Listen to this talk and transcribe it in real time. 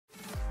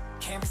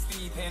Back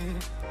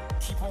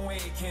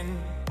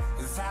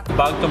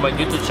to my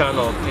YouTube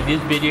channel. In this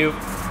video,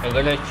 I'm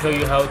gonna show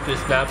you how to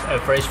snap a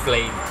fresh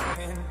blade.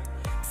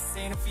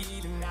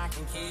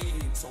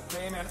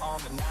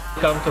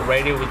 Come to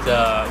ready with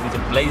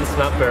the blade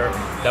snapper.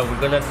 That we're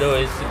gonna do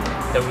is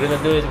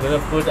we're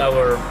gonna put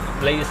our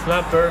blade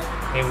snapper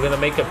and we're gonna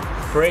make a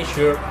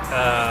pressure.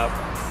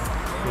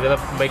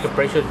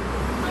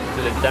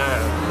 To the down.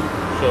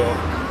 So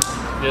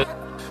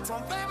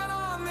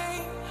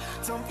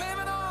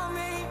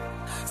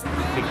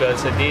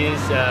because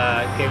this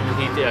can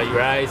hit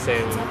your eyes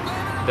and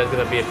that's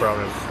gonna be a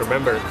problem.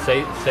 Remember,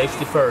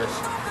 safety first.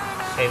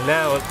 And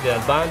now the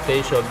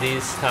advantage of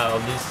this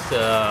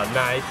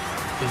knife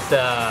is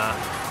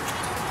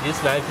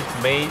this knife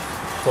is made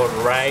for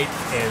right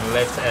and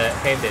left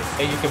handed.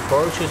 And you can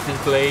purchase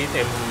this blade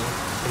in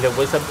the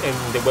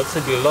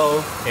website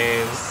below.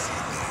 And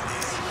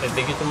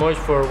thank you so much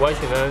for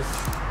watching us.